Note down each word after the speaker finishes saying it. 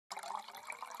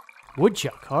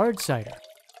Woodchuck hard cider.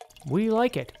 We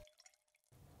like it.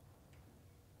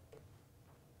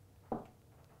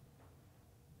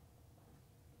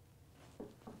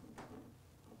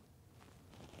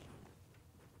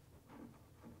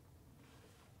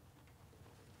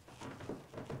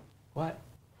 What?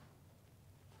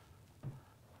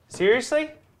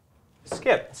 Seriously?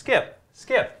 Skip.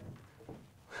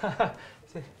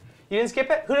 You didn't skip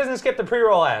it? Who doesn't skip the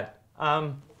pre-roll ad?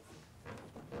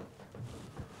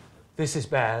 This is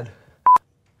bad.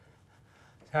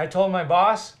 I told my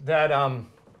boss that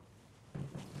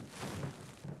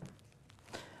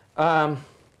that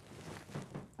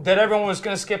everyone was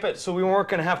going to skip it, so we weren't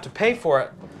going to have to pay for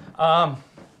it.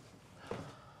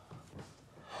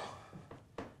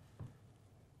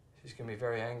 She's going to be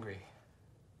very angry.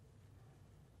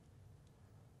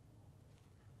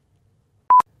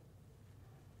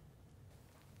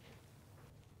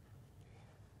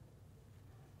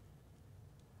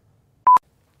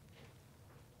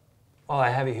 While I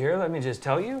have you here, let me just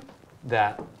tell you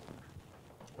that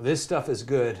this stuff is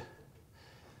good,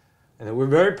 and that we're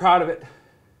very proud of it,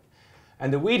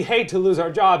 and that we'd hate to lose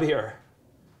our job here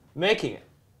making it.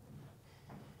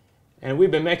 And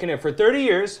we've been making it for 30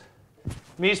 years,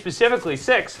 me specifically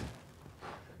 6,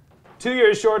 2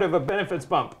 years short of a benefits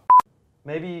bump.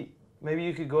 Maybe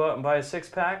you could go out and buy a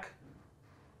 6-pack,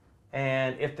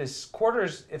 and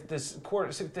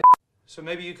so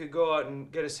maybe you could go out and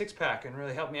get a 6-pack and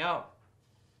really help me out.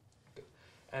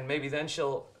 And maybe then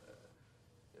she'll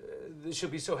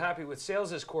be so happy with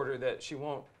sales this quarter that she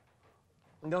won't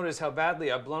notice how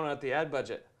badly I've blown out the ad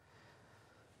budget.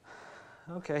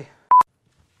 Okay.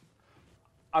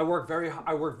 I work very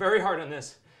hard on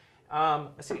this.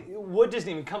 See, wood doesn't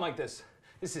even come like this.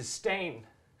 This is stained.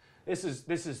 This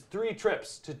is 3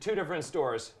 trips to 2 different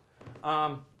stores.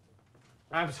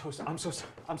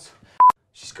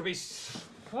 She's gonna be so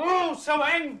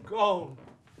angry. Oh.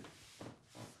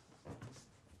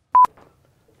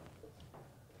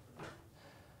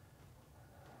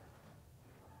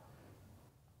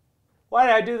 Why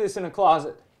did I do this in a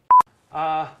closet?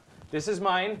 This is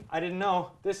mine. I didn't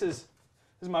know. This is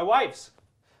my wife's.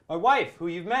 My wife, who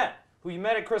you met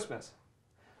at Christmas.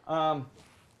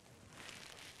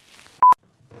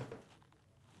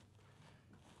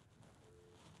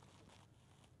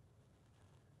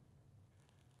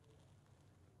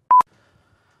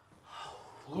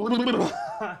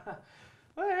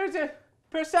 There's a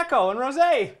Prosecco and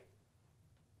Rosé.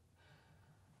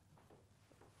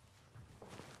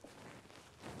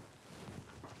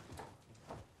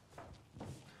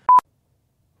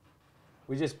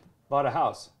 We just bought a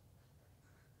house.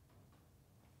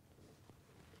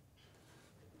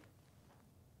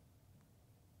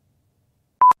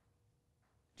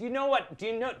 Do you know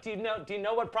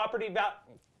what property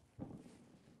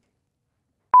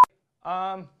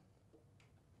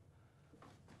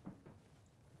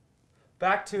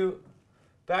back to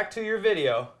your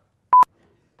video.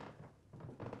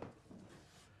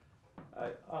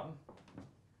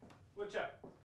 Woodchuck.